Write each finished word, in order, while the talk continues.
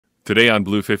Today on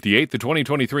Blue 58, the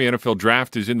 2023 NFL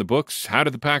Draft is in the books. How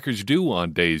did the Packers do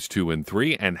on days 2 and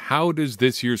 3? And how does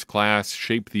this year's class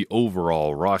shape the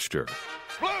overall roster?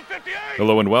 Blue 58!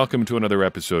 Hello and welcome to another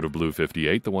episode of Blue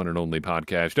 58, the one and only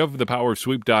podcast of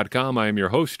thepowersweep.com. I am your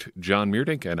host, John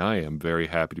Meerdink, and I am very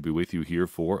happy to be with you here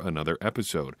for another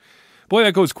episode. Boy,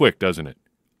 that goes quick, doesn't it?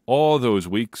 All those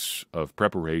weeks of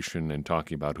preparation and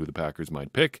talking about who the Packers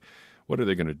might pick. What are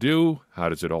they going to do? How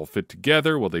does it all fit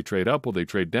together? Will they trade up? Will they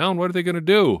trade down? What are they going to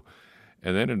do?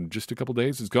 And then in just a couple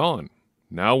days, it's gone.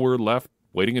 Now we're left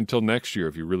waiting until next year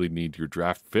if you really need your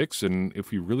draft fix. And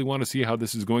if you really want to see how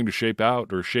this is going to shake out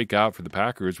for the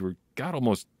Packers, we've got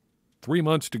almost 3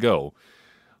 months to go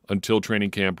until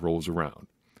training camp rolls around.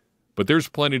 But there's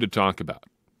plenty to talk about.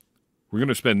 We're going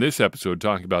to spend this episode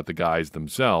talking about the guys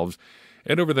themselves.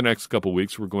 And over the next couple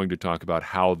weeks, we're going to talk about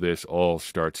how this all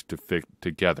starts to fit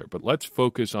together. But let's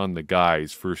focus on the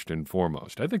guys first and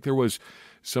foremost. I think there was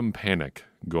some panic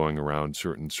going around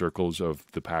certain circles of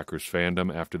the Packers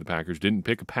fandom after the Packers didn't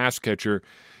pick a pass catcher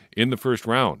in the first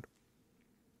round.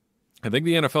 I think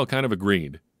the NFL kind of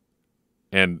agreed,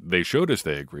 and they showed us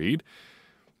they agreed,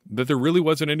 that there really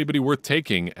wasn't anybody worth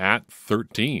taking at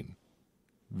 13.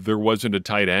 There wasn't a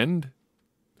tight end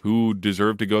who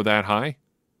deserved to go that high.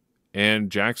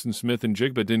 And Jackson Smith and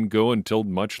Jigba didn't go until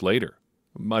much later.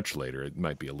 Much later. It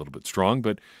might be a little bit strong,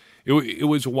 but it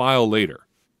was a while later.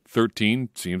 13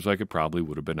 seems like it probably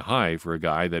would have been high for a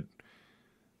guy that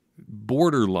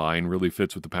borderline really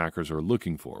fits what the Packers are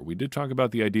looking for. We did talk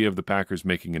about the idea of the Packers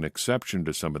making an exception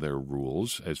to some of their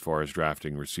rules as far as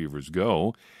drafting receivers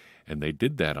go, and they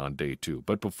did that on day 2.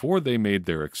 But before they made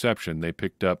their exception, they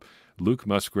picked up Luke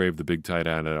Musgrave, the big tight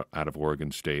end out of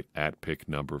Oregon State, at pick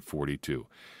number 42.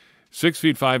 6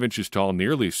 feet 5 inches tall,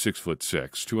 nearly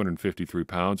 6'6", 253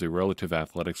 pounds, a relative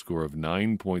athletic score of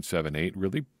 9.78,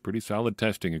 really pretty solid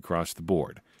testing across the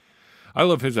board. I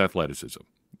love his athleticism.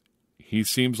 He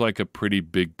seems like a pretty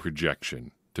big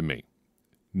projection to me.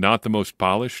 Not the most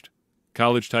polished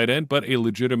college tight end, but a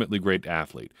legitimately great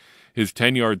athlete. His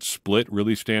 10-yard split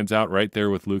really stands out right there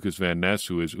with Lucas Van Ness,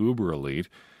 who is uber elite.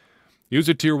 He was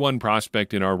a Tier 1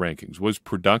 prospect in our rankings, was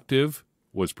productive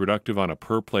on a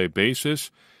per-play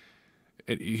basis.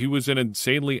 He was an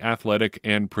insanely athletic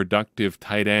and productive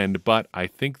tight end, but I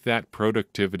think that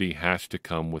productivity has to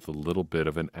come with a little bit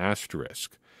of an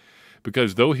asterisk.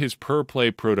 Because though his per-play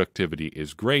productivity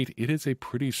is great, it is a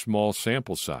pretty small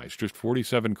sample size. Just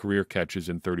 47 career catches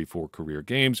in 34 career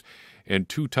games and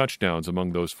 2 touchdowns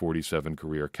among those 47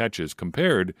 career catches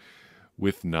compared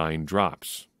with 9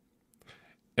 drops.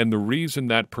 And the reason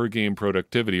that per-game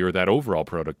productivity, or that overall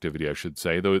productivity, I should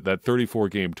say, though that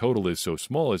 34-game total is so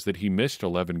small, is that he missed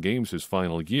 11 games his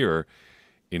final year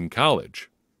in college.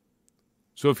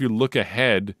 So if you look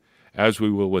ahead, as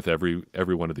we will with every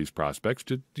one of these prospects,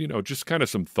 to just kind of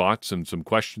some thoughts and some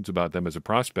questions about them as a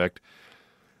prospect,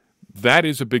 that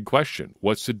is a big question.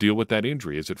 What's the deal with that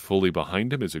injury? Is it fully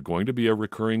behind him? Is it going to be a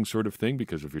recurring sort of thing?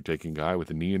 Because if you're taking a guy with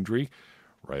a knee injury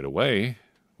right away,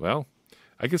 well,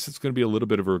 I guess it's going to be a little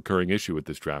bit of a recurring issue with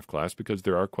this draft class because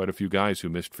there are quite a few guys who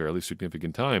missed fairly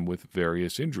significant time with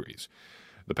various injuries.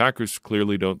 The Packers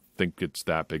clearly don't think it's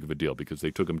that big of a deal because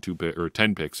they took him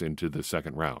 10 picks into the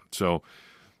second round. So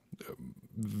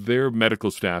their medical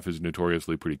staff is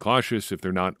notoriously pretty cautious. If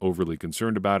they're not overly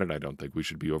concerned about it, I don't think we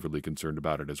should be overly concerned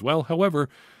about it as well. However,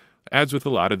 as with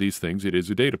a lot of these things, it is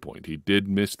a data point. He did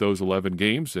miss those 11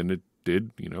 games, and it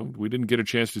did, we didn't get a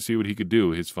chance to see what he could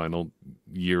do his final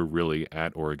year really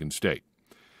at Oregon State.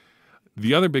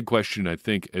 The other big question, I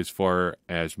think, as far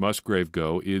as Musgrave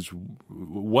go, is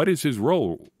what is his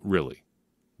role really?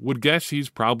 Would guess he's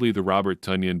probably the Robert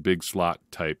Tonyan big slot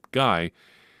type guy,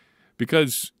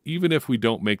 because even if we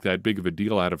don't make that big of a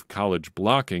deal out of college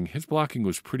blocking, his blocking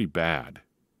was pretty bad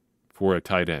for a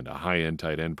tight end, a high-end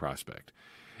tight end prospect.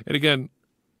 And again,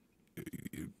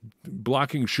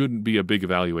 blocking shouldn't be a big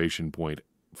evaluation point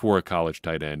for a college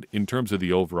tight end in terms of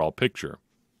the overall picture.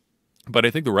 But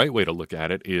I think the right way to look at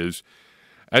it is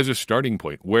as a starting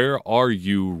point. Where are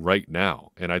you right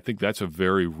now? And I think that's a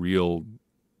very real,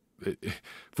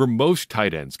 for most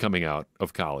tight ends coming out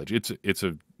of college,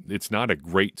 it's not a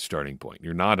great starting point.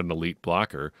 You're not an elite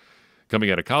blocker coming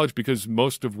out of college because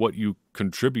most of what you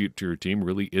contribute to your team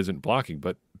really isn't blocking.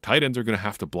 But tight ends are going to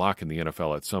have to block in the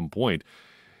NFL at some point.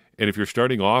 And if you're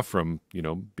starting off from,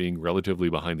 being relatively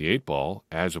behind the 8 ball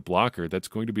as a blocker, that's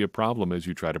going to be a problem as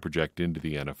you try to project into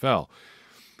the NFL.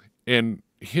 And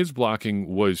his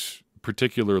blocking was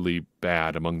particularly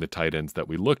bad among the tight ends that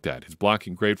we looked at. His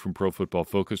blocking grade from Pro Football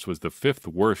Focus was the 5th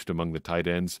worst among the tight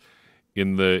ends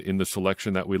in the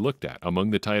selection that we looked at.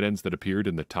 Among the tight ends that appeared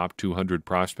in the top 200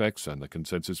 prospects on the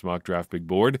consensus mock draft big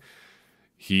board,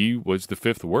 he was the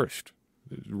 5th worst.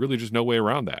 There's really just no way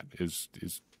around that. His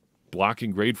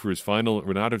blocking grade for his final,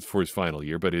 or not for his final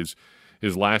year, but his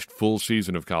last full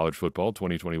season of college football,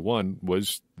 2021,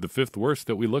 was the 5th worst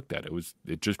that we looked at.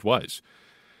 It just was.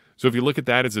 So if you look at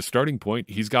that as a starting point,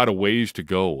 he's got a ways to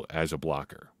go as a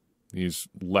blocker. He's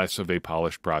less of a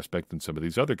polished prospect than some of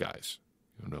these other guys.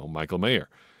 Michael Mayer,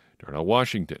 Darnell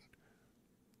Washington,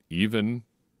 even,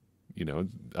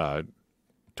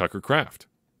 Tucker Kraft.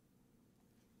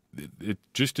 It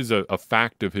just is a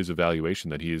fact of his evaluation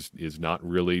that he is not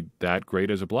really that great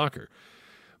as a blocker.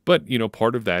 But,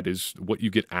 part of that is what you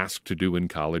get asked to do in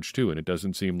college, too, and it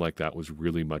doesn't seem like that was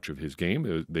really much of his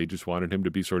game. They just wanted him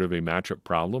to be sort of a matchup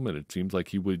problem, and it seems like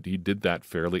he did that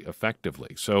fairly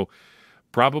effectively. So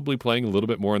probably playing a little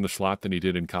bit more in the slot than he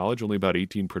did in college, only about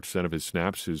 18% of his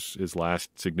snaps his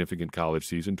last significant college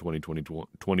season,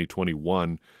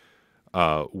 2021,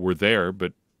 were there,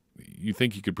 but you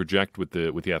think he could project with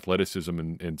the athleticism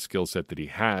and skill set that he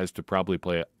has to probably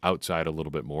play outside a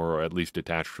little bit more, or at least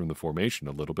detached from the formation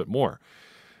a little bit more.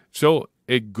 So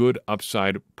a good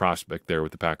upside prospect there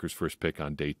with the Packers' first pick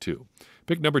on day 2.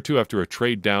 Pick number 2 after a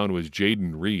trade down was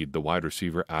Jaden Reed, the wide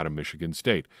receiver out of Michigan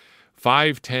State.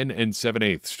 5'10" and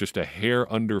 7/8, just a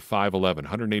hair under 5'11",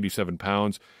 187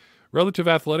 pounds. Relative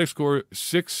athletic score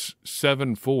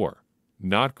 6.74.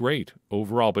 Not great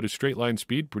overall, but his straight line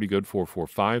speed, pretty good,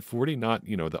 4.45 40, not,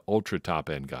 the ultra top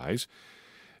end guys.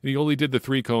 And he only did the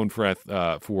 3-cone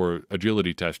for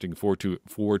agility testing,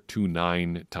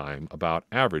 4.29 time, about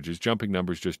average. His jumping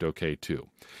number's just okay, too.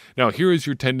 Now, here is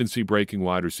your tendency breaking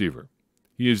wide receiver.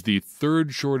 He is the 3rd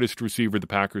shortest receiver the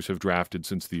Packers have drafted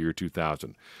since the year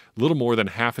 2000. A little more than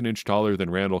half an inch taller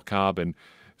than Randall Cobb and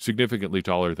significantly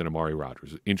taller than Amari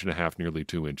Rodgers, 1.5 inches, nearly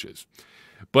 2 inches.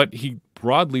 But he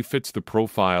broadly fits the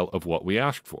profile of what we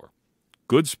asked for.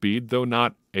 Good speed, though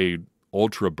not a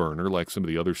ultra burner like some of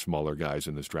the other smaller guys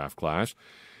in this draft class.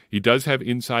 He does have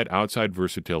inside-outside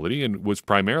versatility and was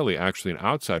primarily actually an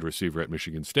outside receiver at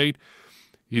Michigan State.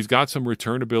 He's got some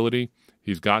return ability.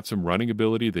 He's got some running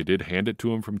ability. They did hand it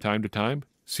to him from time to time.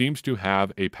 Seems to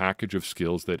have a package of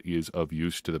skills that is of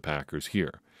use to the Packers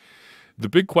here. The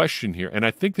big question here, and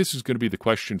I think this is going to be the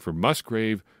question for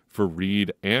Musgrave, for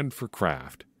Reed, and for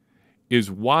Kraft, is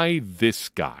why this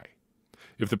guy?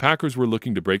 If the Packers were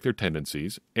looking to break their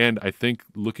tendencies, and I think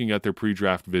looking at their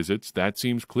pre-draft visits, that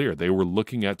seems clear. They were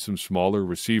looking at some smaller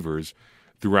receivers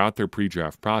throughout their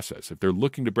pre-draft process. If they're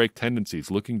looking to break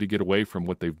tendencies, looking to get away from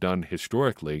what they've done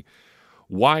historically,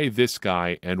 why this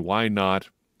guy and why not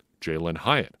Jalen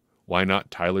Hyatt? Why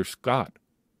not Tyler Scott?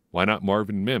 Why not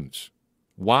Marvin Mims?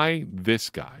 Why this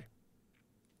guy?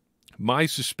 My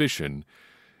suspicion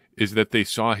is that they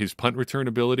saw his punt return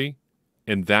ability,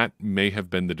 and that may have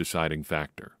been the deciding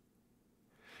factor.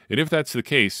 And if that's the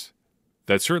case,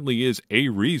 that certainly is a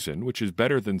reason, which is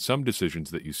better than some decisions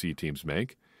that you see teams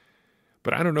make.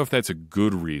 But I don't know if that's a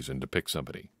good reason to pick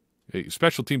somebody. A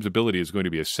special teams ability is going to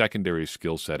be a secondary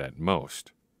skill set at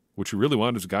most. What you really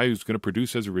want is a guy who's going to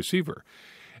produce as a receiver.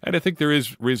 And I think there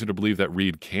is reason to believe that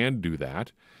Reed can do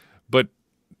that. But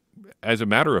as a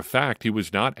matter of fact, he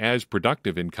was not as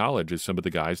productive in college as some of the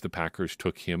guys the Packers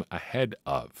took him ahead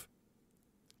of.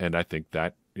 And I think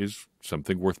that is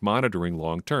something worth monitoring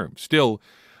long term. Still,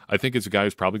 I think it's a guy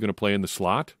who's probably going to play in the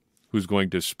slot, who's going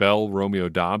to spell Romeo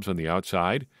Doubs on the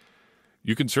outside.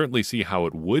 You can certainly see how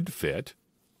it would fit.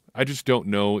 I just don't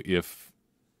know if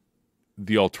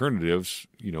the alternatives,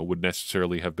 would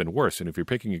necessarily have been worse. And if you're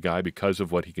picking a guy because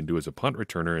of what he can do as a punt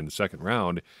returner in the second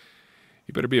round,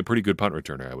 he better be a pretty good punt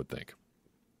returner, I would think.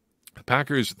 The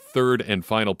Packers' 3rd and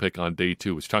final pick on day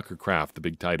 2 was Tucker Kraft, the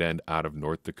big tight end out of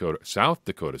South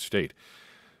Dakota State.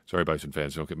 Sorry, Bison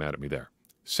fans, don't get mad at me there.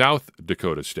 South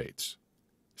Dakota State's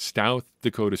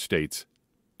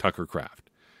Tucker Kraft.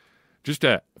 Just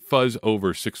a fuzz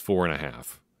over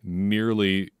 6'4.5",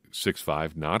 nearly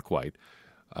 6'5", not quite,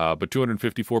 but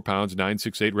 254 pounds,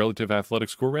 9.68 relative athletic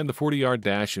score, ran the 40-yard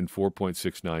dash in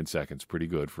 4.69 seconds. Pretty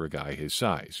good for a guy his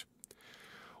size.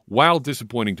 While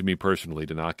disappointing to me personally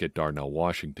to not get Darnell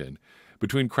Washington,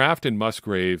 between Kraft and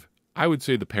Musgrave, I would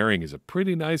say the pairing is a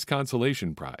pretty nice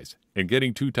consolation prize. And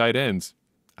getting 2 tight ends,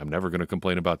 I'm never going to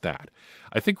complain about that.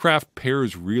 I think Kraft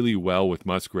pairs really well with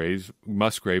Musgrave,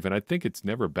 and I think it's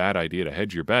never a bad idea to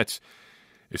hedge your bets,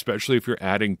 especially if you're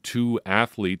adding 2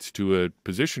 athletes to a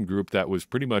position group that was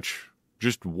pretty much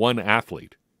just one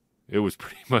athlete. It was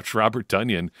pretty much Robert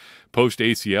Tonyan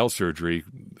post-ACL surgery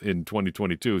in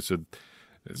 2022, so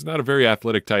It's not a very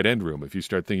athletic tight end room. If you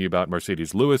start thinking about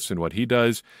Mercedes Lewis and what he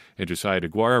does, and Josiah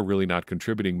DeGuara really not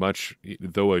contributing much,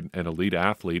 though an elite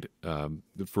athlete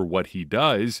for what he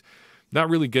does, not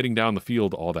really getting down the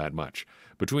field all that much.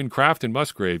 Between Kraft and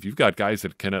Musgrave, you've got guys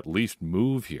that can at least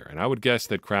move here. And I would guess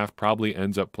that Kraft probably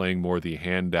ends up playing more the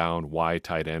hand-down Y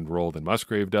tight end role than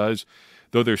Musgrave does,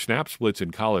 though their snap splits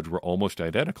in college were almost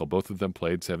identical. Both of them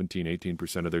played 17,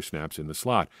 18% of their snaps in the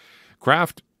slot.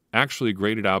 Kraft actually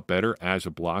graded out better as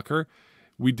a blocker.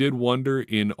 We did wonder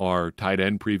in our tight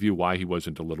end preview why he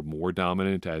wasn't a little more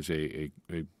dominant as a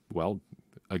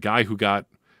guy who got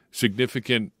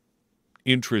significant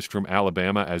interest from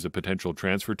Alabama as a potential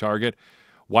transfer target.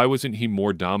 Why wasn't he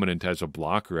more dominant as a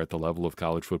blocker at the level of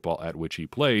college football at which he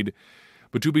played?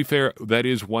 But to be fair, that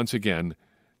is once again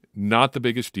not the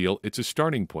biggest deal. It's a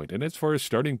starting point. And as far as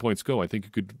starting points go, I think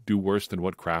you could do worse than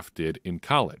what Kraft did in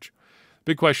college.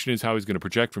 Big question is how he's going to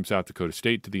project from South Dakota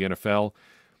State to the NFL.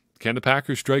 Can the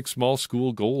Packers strike small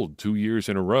school gold 2 years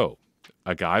in a row?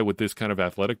 A guy with this kind of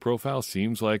athletic profile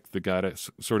seems like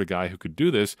the sort of guy who could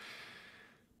do this.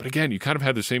 But again, you kind of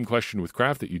had the same question with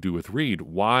Kraft that you do with Reed.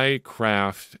 Why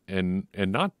Kraft and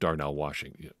not Darnell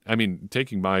Washington? I mean,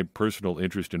 taking my personal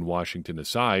interest in Washington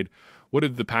aside, what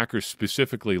did the Packers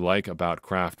specifically like about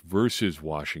Kraft versus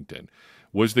Washington?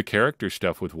 Was the character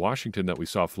stuff with Washington that we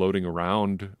saw floating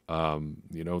around,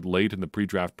 late in the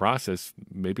pre-draft process,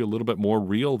 maybe a little bit more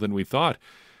real than we thought?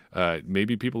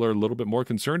 Maybe people are a little bit more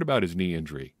concerned about his knee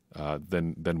injury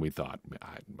than we thought.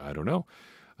 I don't know.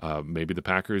 Maybe the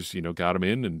Packers, got him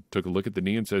in and took a look at the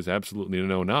knee and says, absolutely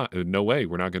no way,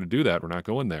 we're not going to do that. We're not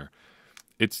going there.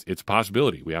 It's a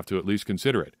possibility. We have to at least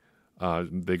consider it.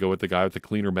 They go with the guy with the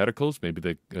cleaner medicals,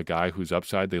 maybe a guy whose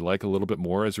upside they like a little bit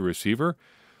more as a receiver.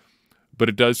 But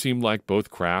it does seem like both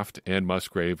Kraft and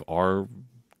Musgrave are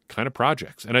kind of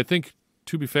projects. And I think,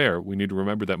 to be fair, we need to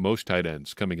remember that most tight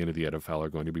ends coming into the NFL are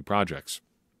going to be projects.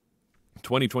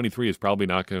 2023 is probably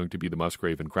not going to be the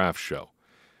Musgrave and Kraft show.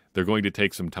 They're going to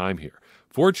take some time here.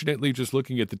 Fortunately, just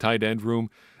looking at the tight end room,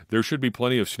 there should be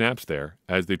plenty of snaps there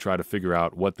as they try to figure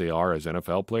out what they are as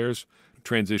NFL players.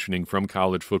 Transitioning from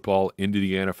college football into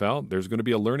the NFL, there's going to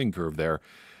be a learning curve there.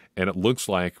 And it looks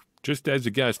like, just as a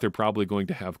guess, they're probably going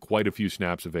to have quite a few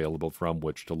snaps available from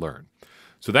which to learn.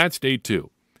 So that's day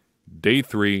 2. Day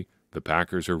 3, the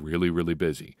Packers are really, really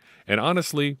busy. And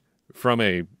honestly, from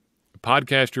a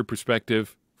podcaster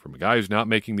perspective, from a guy who's not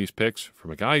making these picks, from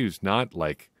a guy who's not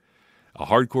like a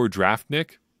hardcore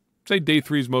draftnik, say day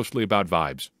 3 is mostly about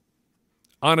vibes.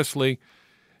 Honestly,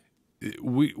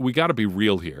 we got to be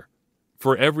real here.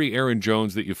 For every Aaron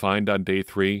Jones that you find on day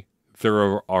 3,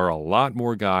 there are a lot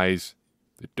more guys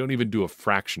that don't even do a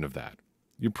fraction of that.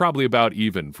 You're probably about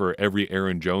even for every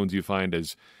Aaron Jones you find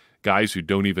as guys who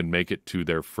don't even make it to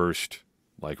their first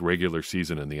regular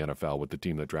season in the NFL with the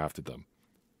team that drafted them.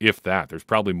 If that, there's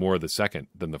probably more of the second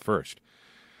than the first.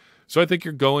 So I think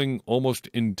you're going almost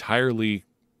entirely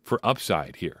for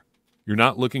upside here. You're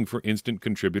not looking for instant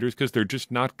contributors because they're just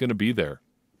not going to be there.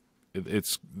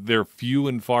 They're few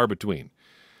and far between.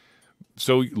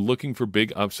 So looking for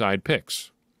big upside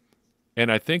picks.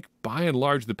 And I think by and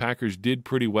large the Packers did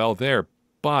pretty well there,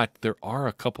 but there are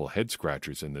a couple head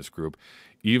scratchers in this group,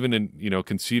 even in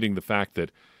conceding the fact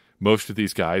that most of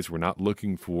these guys were not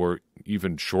looking for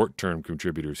even short-term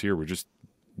contributors here. We're just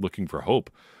looking for hope,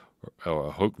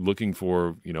 looking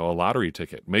for a lottery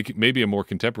ticket, maybe a more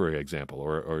contemporary example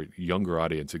or younger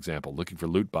audience example, looking for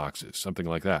loot boxes, something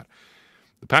like that.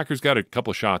 The Packers got a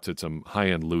couple shots at some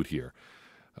high-end loot here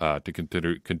to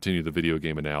continue the video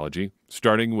game analogy,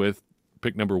 starting with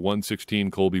pick number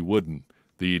 116, Colby Wooden,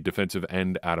 the defensive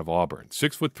end out of Auburn.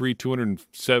 6'3",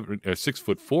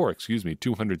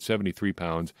 273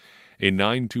 pounds, a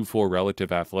 9.24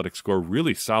 relative athletic score,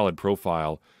 really solid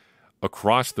profile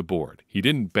across the board. He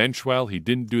didn't bench well, he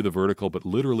didn't do the vertical, but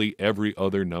literally every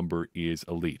other number is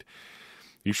elite.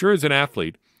 He sure is an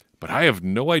athlete, but I have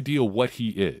no idea what he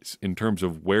is in terms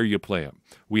of where you play him.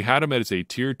 We had him as a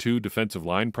Tier 2 defensive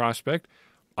line prospect.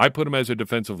 I put him as a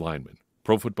defensive lineman.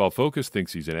 Pro Football Focus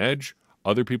thinks he's an edge.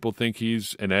 Other people think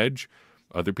he's an edge.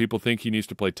 Other people think he needs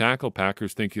to play tackle.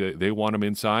 Packers think they want him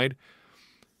inside.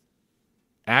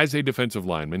 As a defensive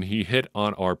lineman, he hit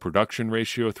on our production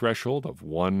ratio threshold of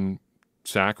 1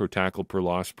 sack or tackle per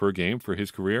loss per game for his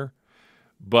career,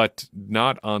 but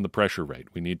not on the pressure rate.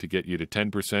 We need to get you to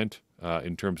 10%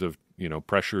 in terms of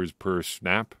pressures per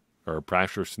snap or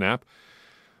pressure snap.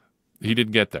 He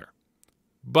didn't get there.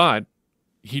 But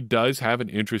he does have an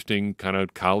interesting kind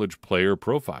of college player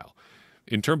profile.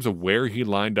 In terms of where he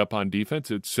lined up on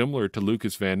defense, it's similar to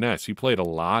Lucas Van Ness. He played a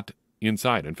lot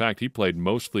inside. In fact, he played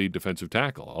mostly defensive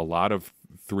tackle, a lot of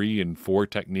 3 and 4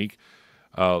 technique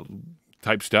uh,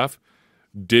 type stuff,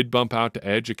 did bump out to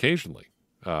edge occasionally.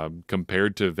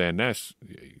 Compared to Van Ness,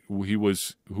 who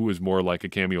was more like a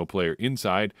cameo player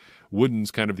inside.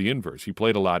 Wooden's kind of the inverse. He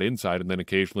played a lot inside and then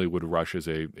occasionally would rush as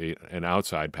an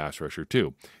outside pass rusher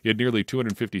too. He had nearly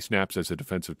 250 snaps as a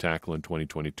defensive tackle in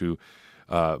 2022,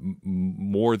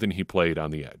 more than he played on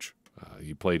the edge.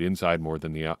 He played inside more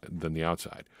than the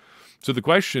outside. So the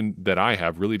question that I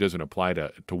have really doesn't apply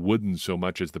to Wooden so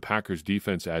much as the Packers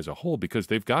defense as a whole, because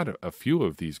they've got a few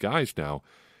of these guys now.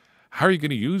 How are you going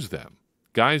to use them?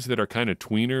 Guys that are kind of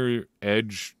tweener,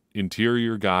 edge,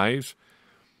 interior guys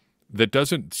that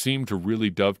doesn't seem to really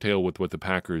dovetail with what the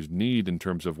Packers need in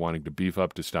terms of wanting to beef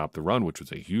up to stop the run, which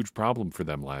was a huge problem for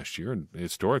them last year and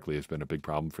historically has been a big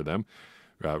problem for them.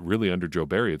 Really under Joe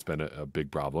Barry, it's been a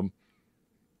big problem.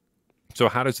 So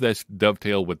how does this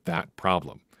dovetail with that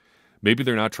problem? Maybe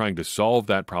they're not trying to solve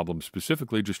that problem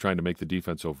specifically, just trying to make the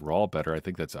defense overall better. I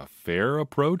think that's a fair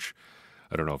approach.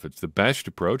 I don't know if it's the best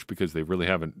approach because they really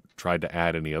haven't tried to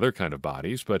add any other kind of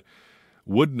bodies, but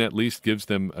Wooden at least gives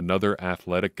them another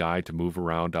athletic guy to move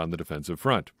around on the defensive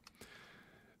front.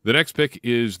 The next pick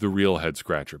is the real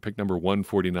head-scratcher. Pick number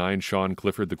 149, Sean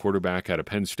Clifford, the quarterback out of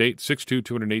Penn State, 6'2",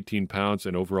 218 pounds,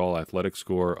 an overall athletic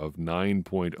score of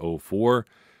 9.04.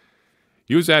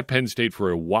 He was at Penn State for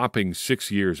a whopping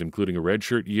 6 years, including a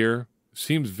redshirt year.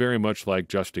 Seems very much like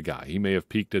just a guy. He may have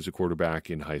peaked as a quarterback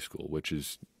in high school, which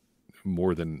is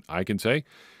more than I can say.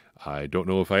 I don't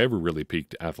know if I ever really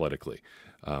peaked athletically,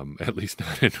 at least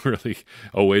not in really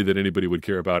a way that anybody would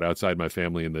care about outside my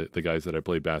family and the guys that I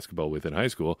played basketball with in high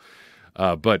school.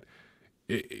 But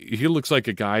he looks like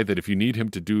a guy that if you need him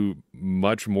to do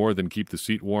much more than keep the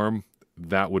seat warm,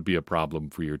 that would be a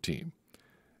problem for your team.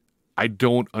 I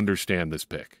don't understand this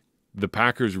pick. The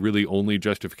Packers' really only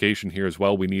justification here is,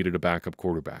 well, we needed a backup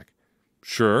quarterback.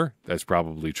 Sure, that's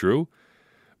probably true.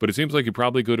 But it seems like you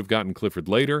probably could have gotten Clifford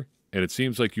later, and it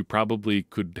seems like you probably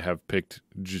could have picked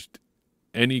just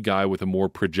any guy with a more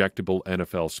projectable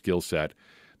NFL skill set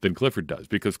than Clifford does,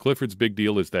 because Clifford's big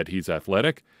deal is that he's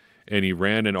athletic, and he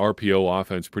ran an RPO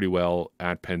offense pretty well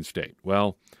at Penn State.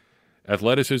 Well,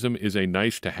 athleticism is a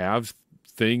nice-to-have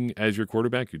thing as your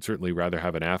quarterback. You'd certainly rather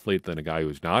have an athlete than a guy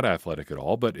who's not athletic at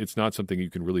all, but it's not something you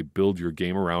can really build your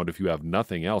game around if you have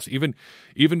nothing else.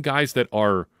 Even guys that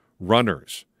are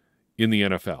runners in the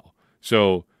NFL.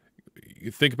 So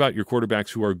think about your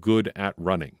quarterbacks who are good at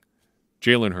running.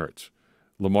 Jalen Hurts,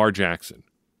 Lamar Jackson,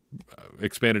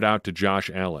 expanded out to Josh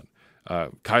Allen,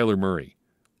 Kyler Murray.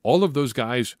 All of those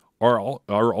guys are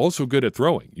also good at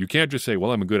throwing. You can't just say,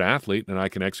 well, I'm a good athlete and I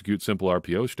can execute simple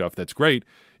RPO stuff. That's great.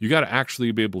 You got to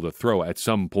actually be able to throw at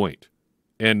some point.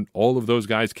 And all of those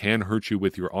guys can hurt you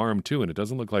with your arm too. And it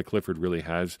doesn't look like Clifford really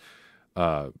has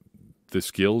the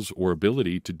skills or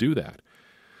ability to do that.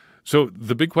 So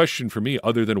the big question for me,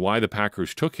 other than why the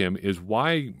Packers took him, is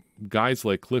why guys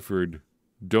like Clifford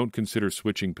don't consider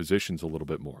switching positions a little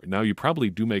bit more. Now, you probably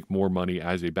do make more money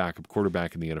as a backup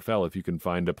quarterback in the NFL if you can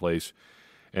find a place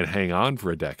and hang on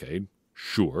for a decade,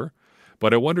 sure.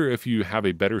 But I wonder if you have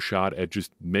a better shot at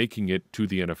just making it to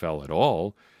the NFL at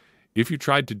all if you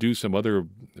tried to do some other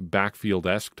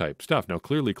backfield-esque type stuff. Now,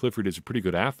 clearly Clifford is a pretty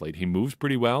good athlete. He moves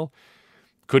pretty well.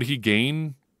 Could he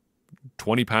gain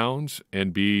 20 pounds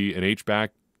and be an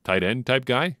H-back tight end type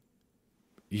guy?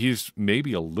 He's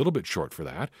maybe a little bit short for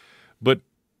that, but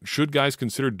should guys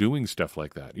consider doing stuff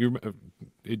like that?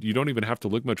 You don't even have to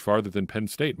look much farther than Penn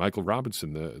State. Michael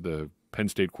Robinson, the Penn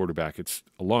State quarterback, it's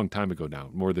a long time ago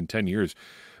now, more than 10 years,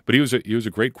 but he was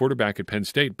a great quarterback at Penn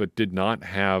State, but did not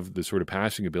have the sort of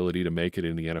passing ability to make it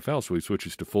in the NFL, so he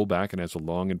switches to fullback and has a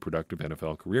long and productive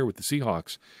NFL career with the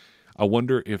Seahawks. I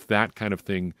wonder if that kind of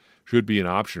thing should be an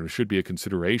option or should be a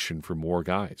consideration for more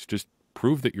guys. Just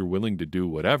prove that you're willing to do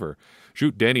whatever.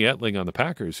 Shoot, Danny Etling on the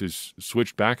Packers has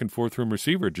switched back and forth from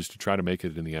receiver just to try to make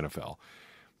it in the NFL.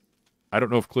 I don't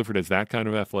know if Clifford has that kind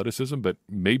of athleticism, but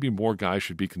maybe more guys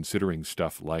should be considering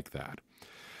stuff like that.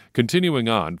 Continuing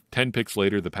on, 10 picks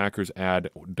later, the Packers add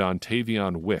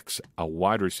Dontavion Wicks, a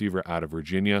wide receiver out of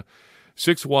Virginia.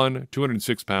 6'1",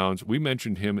 206 pounds. We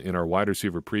mentioned him in our wide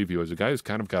receiver preview as a guy who's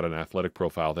kind of got an athletic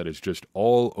profile that is just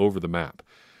all over the map.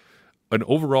 An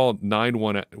overall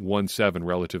 9.17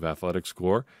 relative athletic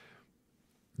score.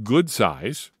 Good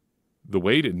size. The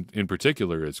weight in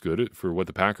particular is good for what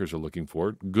the Packers are looking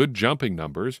for. Good jumping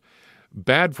numbers.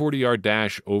 Bad 40-yard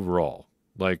dash overall,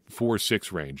 like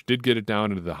 4.6 range. Did get it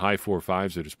down into the high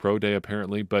 4.5s at his pro day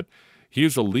apparently, but he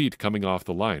is elite coming off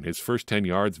the line. His first 10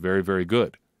 yards, very, very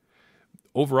good.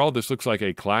 Overall, this looks like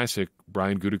a classic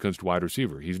Brian Gutekunst wide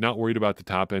receiver. He's not worried about the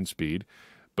top-end speed,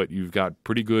 but you've got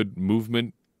pretty good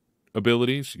movement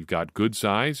abilities, you've got good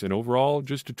size, and overall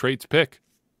just a traits pick.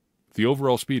 The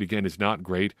overall speed, again, is not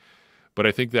great, but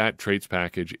I think that traits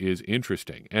package is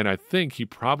interesting. And I think he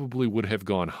probably would have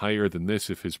gone higher than this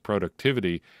if his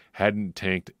productivity hadn't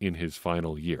tanked in his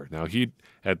final year. Now, he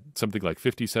had something like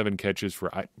 57 catches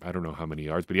for I don't know how many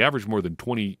yards, but he averaged more than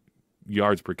 20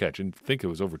 yards per catch. And I think it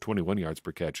was over 21 yards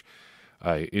per catch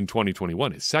in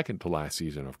 2021, his second to last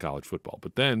season of college football.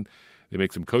 But then they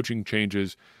make some coaching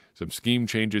changes, some scheme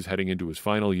changes heading into his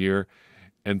final year,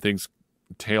 and things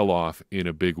tail off in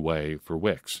a big way for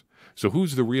Wicks. So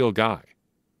who's the real guy?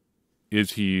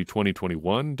 Is he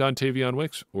 2021 Dontavion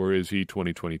Wicks, or is he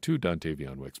 2022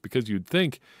 Dontavion Wicks? Because you'd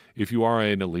think if you are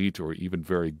an elite or even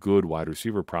very good wide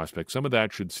receiver prospect, some of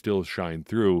that should still shine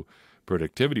through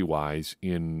productivity-wise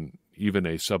in even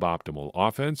a suboptimal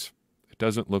offense. It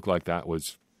doesn't look like that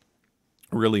was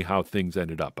really how things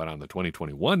ended up. But on the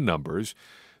 2021 numbers,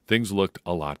 things looked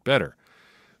a lot better.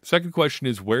 Second question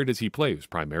is, where does he play? He was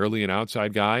primarily an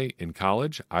outside guy in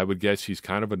college. I would guess he's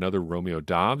kind of another Romeo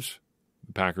Doubs.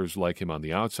 The Packers like him on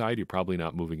the outside. You're probably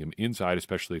not moving him inside,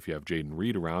 especially if you have Jaden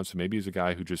Reed around. So maybe he's a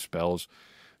guy who just spells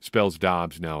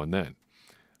Doubs now and then.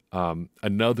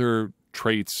 Another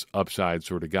traits upside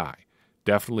sort of guy.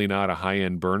 Definitely not a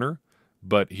high-end burner,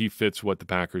 but he fits what the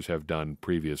Packers have done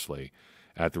previously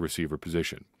at the receiver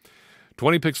position.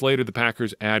 20 picks later, the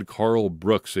Packers add Carl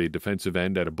Brooks, a defensive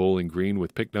end out of Bowling Green,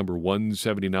 with pick number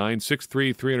 179,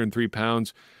 6'3", 303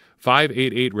 pounds,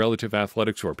 5'8" relative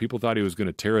athletic score. People thought he was going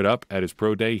to tear it up at his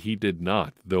pro day. He did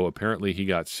not, though apparently he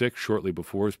got sick shortly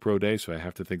before his pro day, so I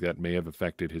have to think that may have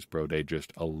affected his pro day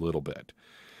just a little bit.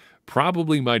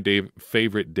 Probably my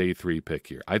favorite day 3 pick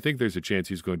here. I think there's a chance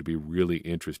he's going to be really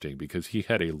interesting because he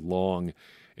had a long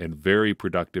and very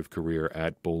productive career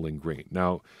at Bowling Green.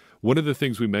 Now, one of the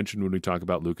things we mentioned when we talk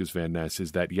about Lucas Van Ness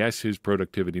is that, yes, his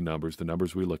productivity numbers, the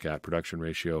numbers we look at, production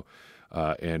ratio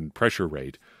and pressure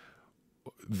rate,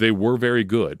 they were very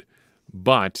good,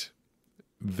 but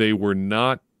they were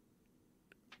not.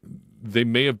 They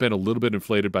may have been a little bit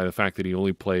inflated by the fact that he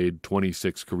only played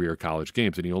 26 career college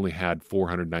games and he only had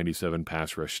 497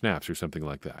 pass rush snaps or something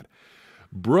like that.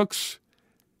 Brooks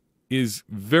is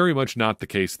very much not the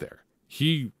case there.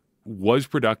 He was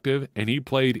productive and he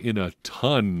played in a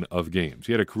ton of games.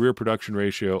 He had a career production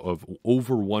ratio of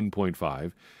over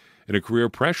 1.5 and a career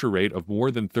pressure rate of more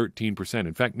than 13%.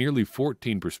 In fact, nearly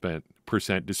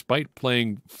 14%, despite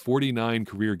playing 49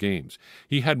 career games.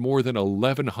 He had more than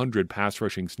 1,100 pass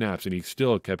rushing snaps, and he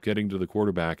still kept getting to the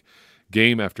quarterback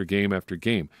game after game after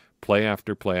game, play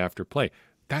after play after play.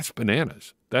 That's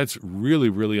bananas. That's really,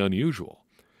 really unusual.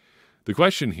 The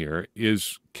question here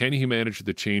is, can he manage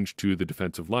the change to the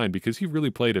defensive line? Because he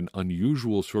really played an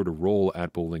unusual sort of role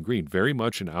at Bowling Green, very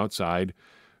much an outside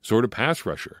sort of pass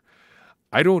rusher.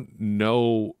 I don't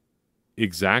know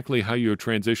exactly how you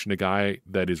transition a guy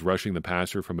that is rushing the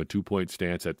passer from a 2-point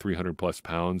stance at 300-plus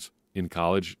pounds in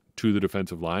college to the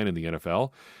defensive line in the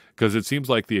NFL, because it seems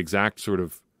like the exact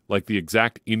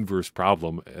inverse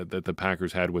problem that the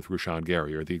Packers had with Rashawn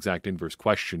Gary, or the exact inverse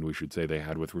question, we should say, they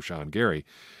had with Rashawn Gary,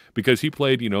 because he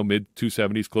played,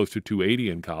 mid-270s, close to 280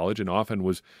 in college, and often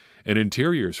was an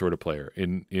interior sort of player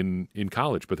in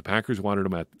college. But the Packers wanted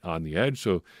him on the edge,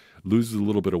 so loses a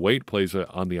little bit of weight, plays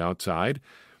on the outside.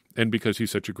 And because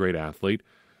he's such a great athlete,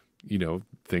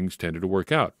 things tended to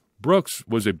work out. Brooks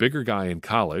was a bigger guy in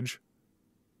college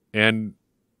and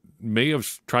may have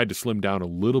tried to slim down a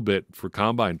little bit for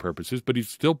combine purposes, but he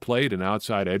still played an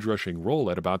outside edge rushing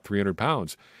role at about 300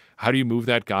 pounds. How do you move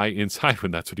that guy inside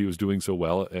when that's what he was doing so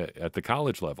well at the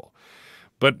college level?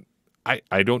 But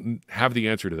I don't have the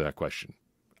answer to that question.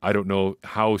 I don't know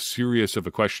how serious of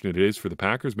a question it is for the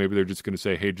Packers. Maybe they're just going to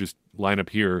say, hey, just line up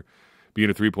here, be in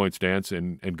a 3-point stance,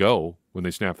 and go when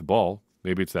they snap the ball.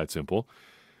 Maybe it's that simple.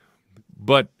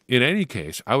 But in any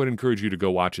case, I would encourage you to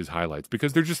go watch his highlights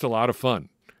because they're just a lot of fun.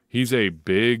 He's a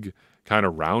big, kind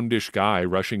of roundish guy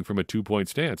rushing from a 2-point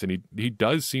stance, and he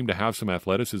does seem to have some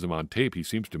athleticism on tape. He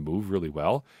seems to move really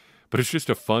well, but it's just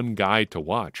a fun guy to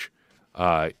watch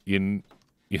in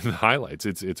the highlights.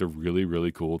 It's a really,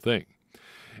 really cool thing.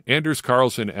 Anders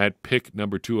Carlson at pick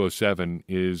number 207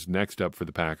 is next up for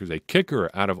the Packers, a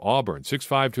kicker out of Auburn,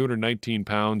 6'5", 219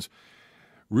 pounds.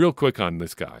 Real quick on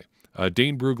this guy.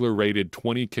 Dane Brugler rated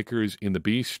 20 kickers in the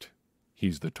Beast.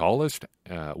 He's the tallest,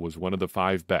 was one of the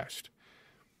 5 best.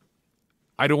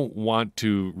 I don't want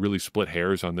to really split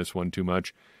hairs on this one too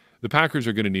much. The Packers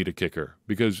are going to need a kicker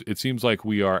because it seems like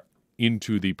we are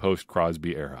into the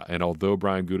post-Crosby era. And although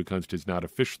Brian Gutekunst is not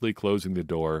officially closing the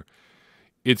door,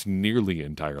 it's nearly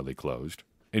entirely closed,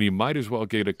 and you might as well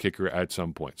get a kicker at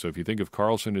some point. So if you think of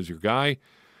Carlson as your guy,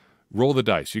 roll the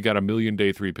dice. You got a million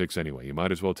day 3 picks anyway. You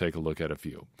might as well take a look at a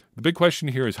few. The big question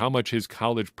here is how much his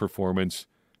college performance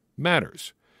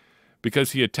matters.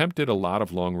 Because he attempted a lot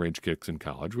of long-range kicks in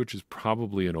college, which is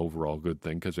probably an overall good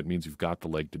thing because it means you've got the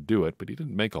leg to do it, but he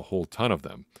didn't make a whole ton of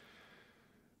them.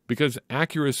 Because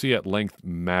accuracy at length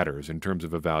matters in terms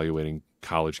of evaluating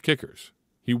college kickers.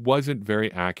 He wasn't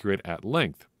very accurate at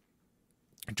length.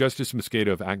 Justice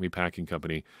Mosqueda of Acme Packing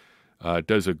Company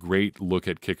does a great look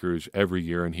at kickers every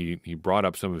year, and he brought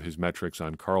up some of his metrics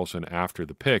on Carlson after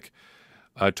the pick,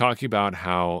 talking about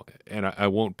how, and I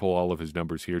won't pull all of his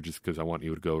numbers here just because I want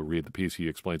you to go read the piece. He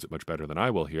explains it much better than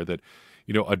I will here, that,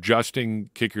 adjusting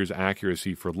kickers'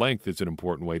 accuracy for length is an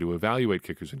important way to evaluate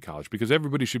kickers in college because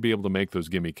everybody should be able to make those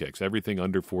gimme kicks. Everything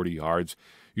under 40 yards,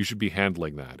 you should be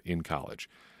handling that in college.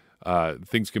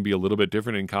 Things can be a little bit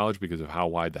different in college because of how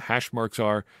wide the hash marks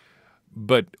are,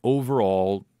 but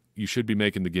overall, you should be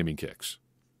making the gimme kicks.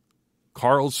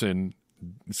 Carlson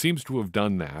seems to have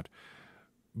done that,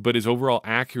 but his overall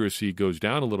accuracy goes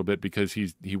down a little bit because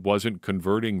he wasn't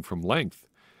converting from length.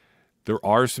 There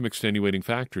are some extenuating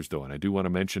factors, though, and I do want to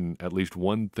mention at least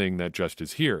one thing that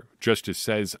Justice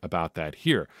says about that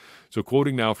here. So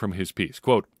quoting now from his piece,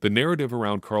 quote, "The narrative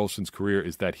around Carlson's career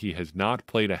is that he has not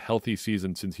played a healthy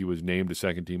season since he was named a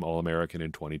second-team All-American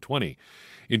in 2020.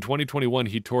 In 2021,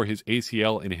 he tore his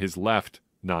ACL in his left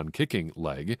non-kicking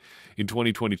leg. In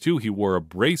 2022, he wore a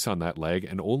brace on that leg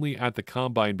and only at the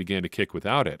combine began to kick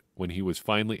without it when he was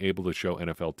finally able to show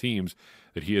NFL teams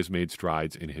that he has made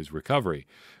strides in his recovery.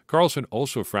 Carlson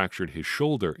also fractured his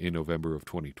shoulder in November of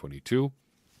 2022,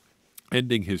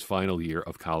 ending his final year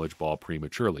of college ball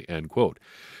prematurely," end quote.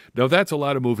 Now, that's a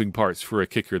lot of moving parts for a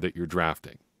kicker that you're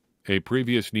drafting. A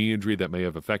previous knee injury that may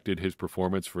have affected his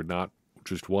performance for not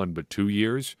just 1 but 2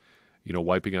 years,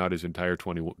 wiping out his entire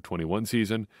 2021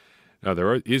 season. Now,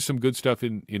 there is some good stuff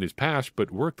in his past,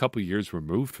 but we're a couple years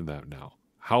removed from that now.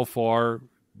 How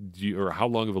how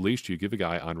long of a leash do you give a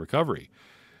guy on recovery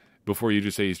before you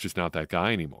just say he's just not that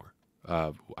guy anymore?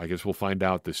 I guess we'll find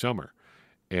out this summer,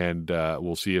 and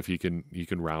we'll see if he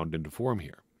can round into form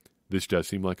here. This does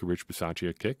seem like a Rich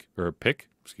Bisaccia pick.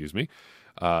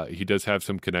 He does have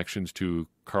some connections to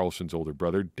Carlson's older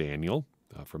brother, Daniel,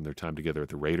 from their time together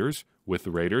with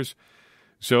the Raiders.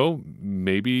 So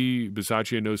maybe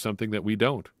Bisaccia knows something that we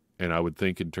don't. And I would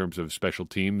think in terms of special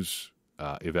teams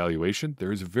evaluation,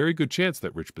 there is a very good chance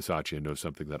that Rich Bisaccia knows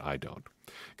something that I don't.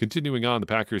 Continuing on, the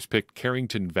Packers picked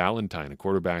Carrington Valentine, a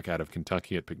quarterback out of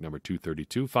Kentucky at pick number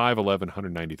 232, 5'11",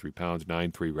 193 pounds,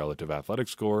 9.3 relative athletic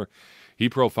score. He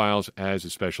profiles as a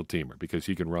special teamer because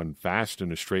he can run fast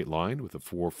in a straight line with a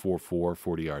 4.44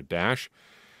 40-yard dash.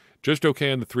 Just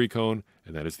okay on the 3-cone,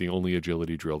 and that is the only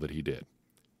agility drill that he did.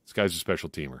 This guy's a special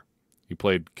teamer. He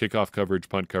played kickoff coverage,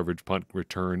 punt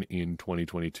return in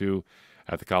 2022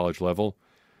 at the college level.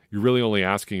 You're really only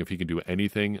asking if he can do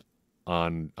anything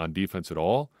on defense at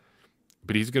all,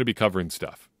 but he's going to be covering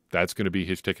stuff. That's going to be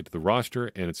his ticket to the roster,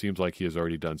 and it seems like he has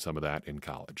already done some of that in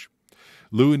college.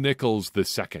 Lou Nichols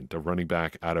II, a running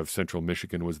back out of Central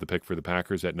Michigan, was the pick for the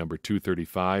Packers at number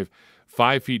 235.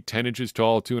 5 feet 10 inches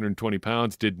tall, 220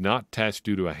 pounds, did not test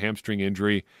due to a hamstring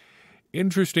injury.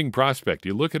 Interesting prospect.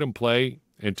 You look at him play,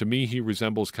 and to me he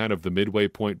resembles kind of the midway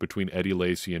point between Eddie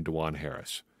Lacy and DeJuan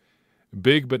Harris.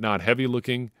 Big but not heavy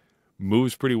looking,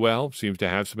 moves pretty well, seems to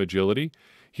have some agility.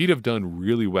 He'd have done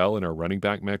really well in our running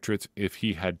back metrics if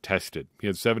he had tested. He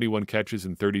had 71 catches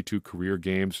in 32 career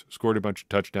games, scored a bunch of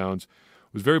touchdowns,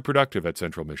 was very productive at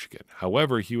Central Michigan.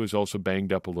 However, he was also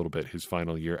banged up a little bit his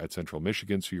final year at Central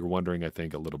Michigan, so you're wondering, I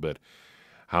think, a little bit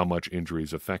how much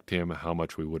injuries affect him, how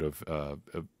much we would have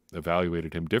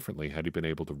evaluated him differently had he been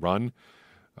able to run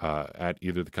at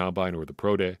either the Combine or the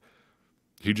Pro Day.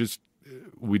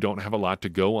 We don't have a lot to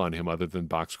go on him other than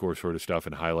box score sort of stuff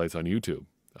and highlights on YouTube.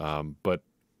 But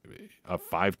a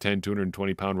 5'10",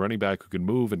 220-pound running back who can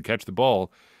move and catch the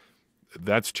ball,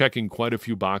 that's checking quite a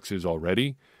few boxes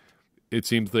already. It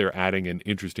seems they're adding an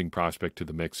interesting prospect to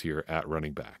the mix here at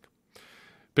running back.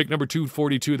 Pick number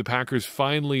 242, the Packers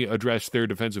finally addressed their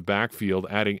defensive backfield,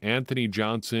 adding Anthony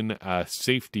Johnson, a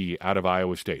safety out of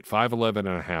Iowa State, 5'11 and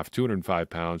a half, 205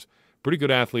 pounds. Pretty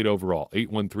good athlete overall,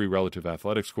 8.13 relative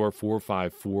athletic score,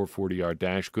 4.54 40-yard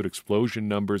dash, good explosion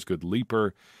numbers, good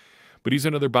leaper. But he's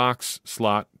another box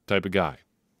slot type of guy.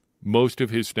 Most of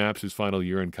his snaps his final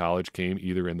year in college came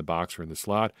either in the box or in the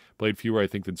slot. Played fewer, I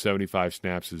think, than 75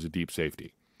 snaps as a deep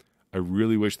safety. I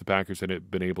really wish the Packers had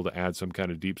been able to add some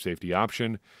kind of deep safety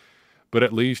option, but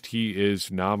at least he is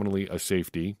nominally a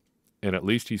safety, and at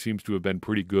least he seems to have been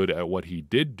pretty good at what he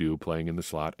did do, playing in the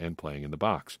slot and playing in the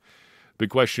box. Big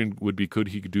question would be, could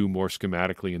he do more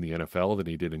schematically in the NFL than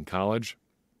he did in college?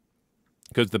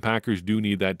 because the Packers do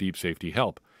need that deep safety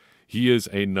help. He is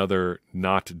another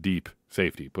not deep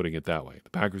safety, putting it that way. The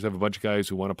Packers have a bunch of guys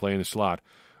who want to play in the slot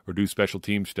or do special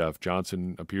team stuff.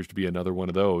 Johnson appears to be another one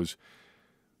of those.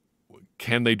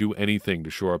 Can they do anything to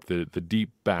shore up the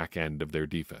deep back end of their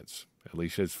defense? At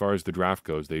least as far as the draft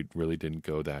goes, they really didn't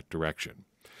go that direction.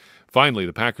 Finally,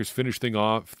 the Packers finish things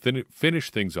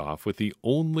off with the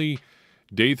only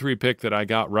day 3 pick that I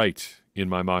got right in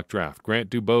my mock draft. Grant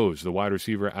Dubose, the wide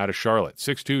receiver out of Charlotte,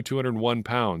 6'2", 201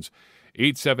 pounds,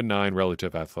 8.79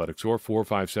 relative athletic score,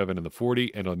 4.57 in the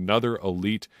 40, and another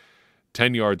elite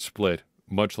 10-yard split,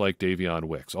 much like Davion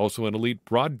Wicks. Also an elite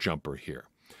broad jumper here.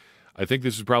 I think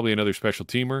this is probably another special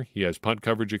teamer. He has punt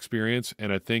coverage experience,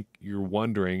 and I think you're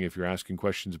wondering, if you're asking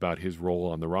questions about his role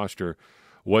on the roster,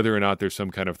 whether or not there's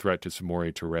some kind of threat to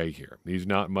Samori Toure here. He's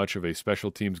not much of a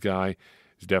special teams guy.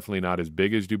 He's definitely not as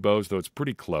big as Dubose, though it's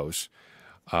pretty close.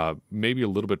 Maybe a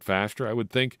little bit faster, I would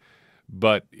think.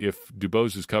 But if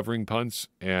Dubose is covering punts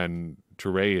and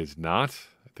Toure is not,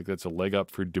 I think that's a leg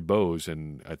up for Dubose,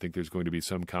 and I think there's going to be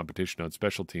some competition on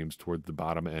special teams toward the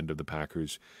bottom end of the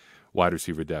Packers' wide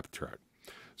receiver depth chart.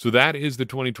 So that is the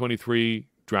 2023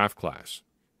 draft class.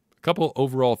 A couple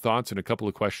overall thoughts and a couple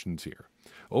of questions here.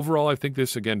 Overall, I think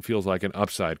this, again, feels like an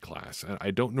upside class. And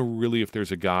I don't know really if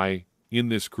there's a guy in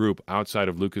this group outside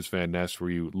of Lucas Van Ness where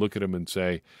you look at him and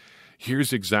say,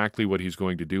 here's exactly what he's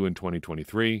going to do in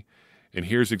 2023, and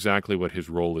here's exactly what his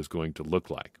role is going to look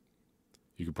like.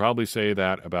 You could probably say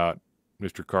that about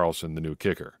Mr. Carlson, the new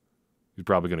kicker. He's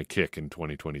probably going to kick in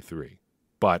 2023.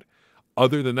 But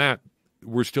other than that,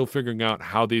 we're still figuring out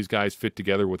how these guys fit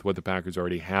together with what the Packers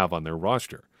already have on their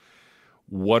roster.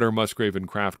 What are Musgrave and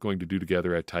Kraft going to do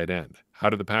together at tight end? How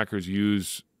do the Packers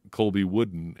use Colby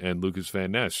Wooden and Lucas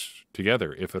Van Ness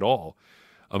together, if at all,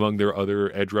 among their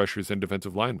other edge rushers and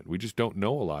defensive linemen? We just don't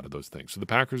know a lot of those things. So the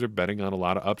Packers are betting on a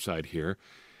lot of upside here.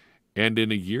 And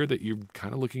in a year that you're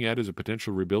kind of looking at as a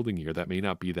potential rebuilding year, that may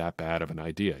not be that bad of an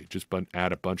idea. You just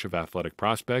add a bunch of athletic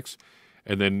prospects,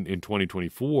 and then in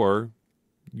 2024,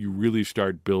 you really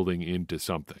start building into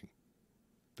something.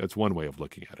 That's one way of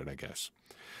looking at it, I guess.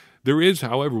 There is,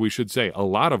 however, we should say, a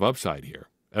lot of upside here.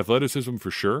 Athleticism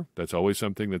for sure. That's always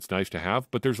something that's nice to have,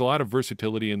 but there's a lot of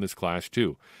versatility in this class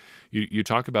too. You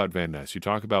talk about Van Ness, you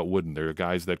talk about Wooden. There are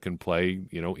guys that can play,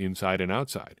 inside and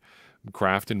outside.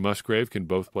 Kraft and Musgrave can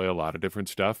both play a lot of different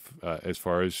stuff as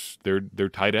far as their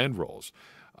tight end roles.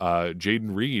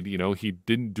 Jaden Reed, he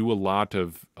didn't do a lot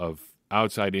of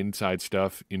outside, inside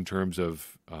stuff in terms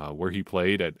of where he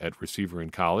played at receiver in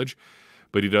college,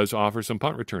 but he does offer some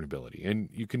punt return ability. And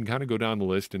you can kind of go down the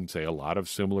list and say a lot of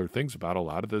similar things about a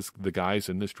lot of the guys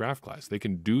in this draft class. They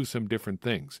can do some different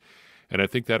things. And I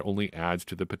think that only adds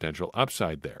to the potential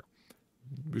upside there.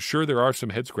 Sure, there are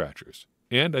some head scratchers.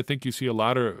 And I think you see a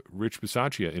lot of Rich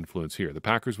Bisaccia influence here. The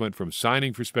Packers went from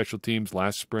signing for special teams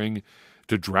last spring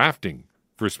to drafting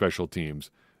for special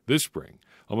teams this spring.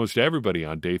 Almost everybody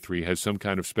on day 3 has some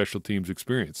kind of special teams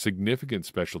experience, significant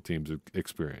special teams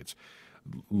experience.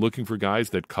 Looking for guys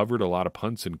that covered a lot of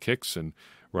punts and kicks and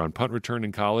were on punt return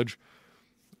in college.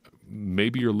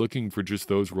 Maybe you're looking for just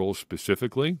those roles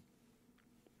specifically.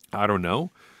 I don't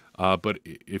know. But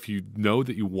if you know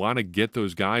that you want to get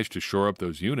those guys to shore up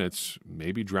those units,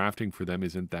 maybe drafting for them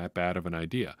isn't that bad of an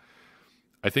idea.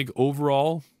 I think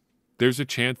overall, there's a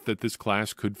chance that this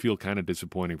class could feel kind of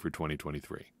disappointing for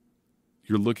 2023.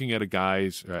 You're looking at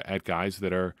guys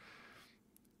that are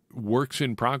works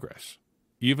in progress.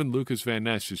 Even Lucas Van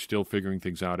Ness is still figuring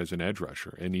things out as an edge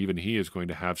rusher, and even he is going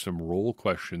to have some role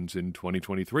questions in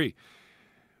 2023.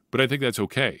 But I think that's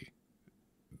okay.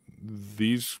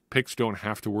 These picks don't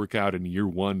have to work out in year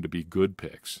 1 to be good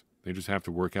picks. They just have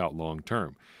to work out long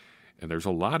term. And there's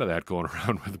a lot of that going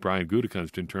around with Brian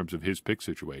Gutekunst in terms of his pick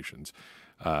situations.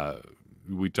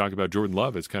 We talk about Jordan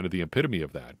Love as kind of the epitome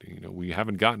of that. We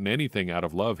haven't gotten anything out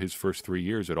of Love his first 3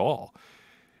 years at all.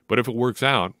 But if it works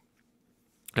out,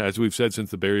 as we've said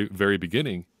since the very, very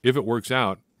beginning, if it works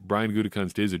out, Brian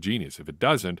Gutekunst is a genius. If it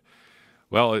doesn't,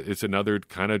 well, it's another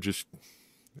kind of just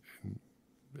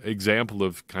example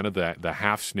of kind of the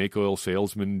half snake oil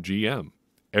salesman GM.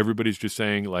 Everybody's just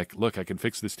saying, like, look, I can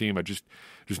fix this team. I just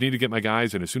need to get my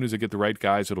guys, and as soon as I get the right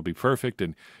guys, it'll be perfect.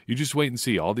 And you just wait and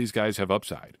see. All these guys have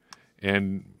upside.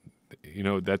 And,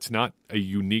 that's not a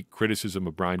unique criticism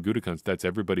of Brian Gutekunst. That's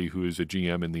everybody who is a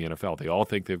GM in the NFL. They all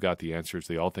think they've got the answers.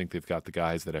 They all think they've got the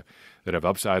guys that have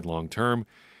upside long term.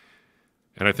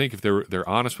 And I think if they're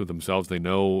honest with themselves, they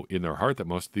know in their heart that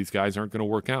most of these guys aren't going to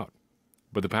work out.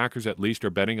 But the Packers at least are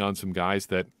betting on some guys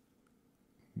that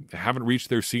haven't reached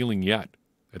their ceiling yet.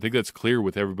 I think that's clear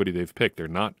with everybody they've picked. They're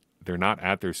not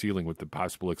at their ceiling with the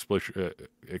possible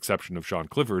exception of Sean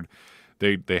Clifford.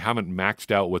 They haven't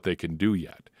maxed out what they can do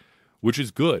yet, which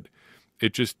is good.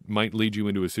 It just might lead you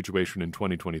into a situation in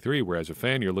 2023 where, as a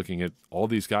fan, you're looking at all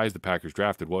these guys the Packers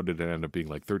drafted. What did it end up being,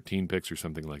 like 13 picks or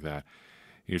something like that?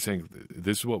 You're saying,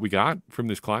 this is what we got from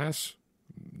this class?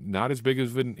 Not as big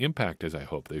of an impact as I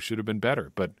hope. They should have been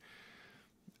better. But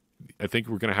I think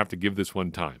we're going to have to give this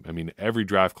one time. I mean, every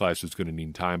draft class is going to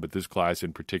need time, but this class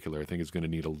in particular, I think, is going to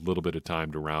need a little bit of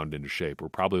time to round into shape. We're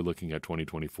probably looking at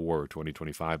 2024 or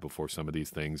 2025 before some of these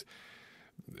things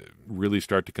really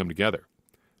start to come together.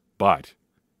 But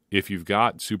if you've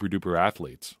got super-duper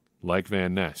athletes like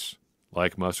Van Ness,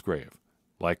 like Musgrave,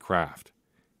 like Kraft,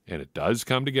 and it does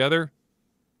come together,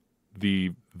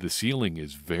 the ceiling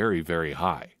is very, very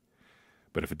high.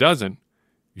 But if it doesn't,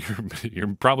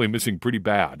 you're probably missing pretty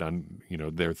bad on,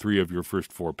 their 3 of your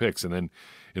first 4 picks. And then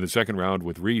in the second round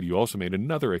with Reed, you also made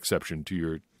another exception to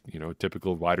your,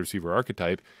 typical wide receiver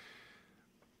archetype.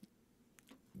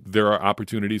 There are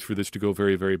opportunities for this to go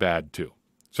very, very bad too.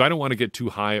 So I don't want to get too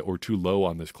high or too low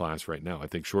on this class right now. I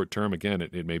think short term, again,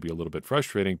 it may be a little bit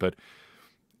frustrating, but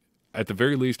at the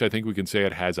very least, I think we can say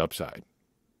it has upside.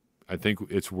 I think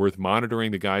it's worth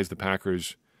monitoring the guys the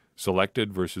Packers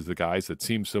selected versus the guys that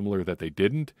seem similar that they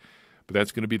didn't, but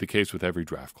that's going to be the case with every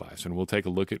draft class. And we'll take a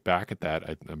look back at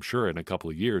that, I'm sure, in a couple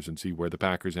of years and see where the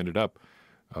Packers ended up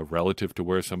relative to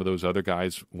where some of those other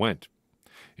guys went.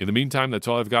 In the meantime, that's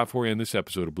all I've got for you in this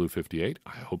episode of Blue 58.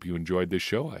 I hope you enjoyed this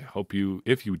show. I hope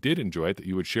if you did enjoy it, that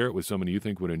you would share it with someone you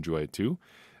think would enjoy it too.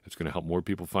 It's going to help more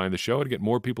people find the show and get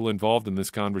more people involved in this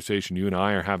conversation you and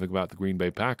I are having about the Green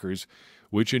Bay Packers,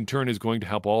 which in turn is going to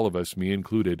help all of us, me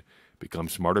included, become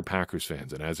smarter Packers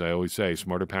fans. And as I always say,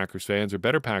 smarter Packers fans are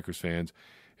better Packers fans,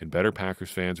 and better Packers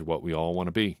fans are what we all want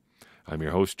to be. I'm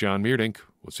your host, John Meerdink.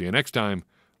 We'll see you next time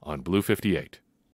on Blue 58.